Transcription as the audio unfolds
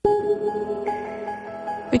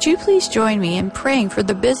Would you please join me in praying for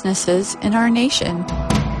the businesses in our nation?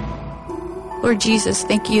 Lord Jesus,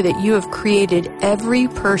 thank you that you have created every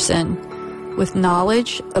person with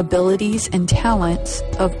knowledge, abilities, and talents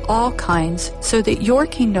of all kinds so that your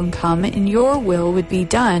kingdom come and your will would be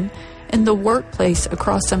done in the workplace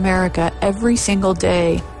across America every single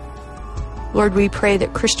day. Lord, we pray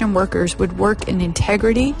that Christian workers would work in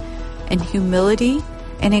integrity and humility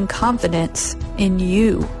and in confidence in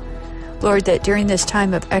you. Lord, that during this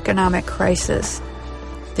time of economic crisis,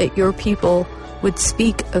 that your people would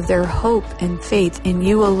speak of their hope and faith in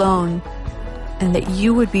you alone, and that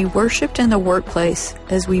you would be worshiped in the workplace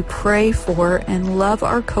as we pray for and love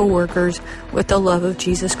our co-workers with the love of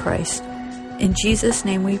Jesus Christ. In Jesus'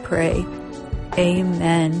 name we pray.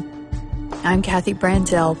 Amen. I'm Kathy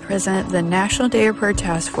Branzell, President of the National Day of Prayer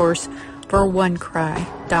Task Force for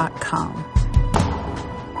OneCry.com.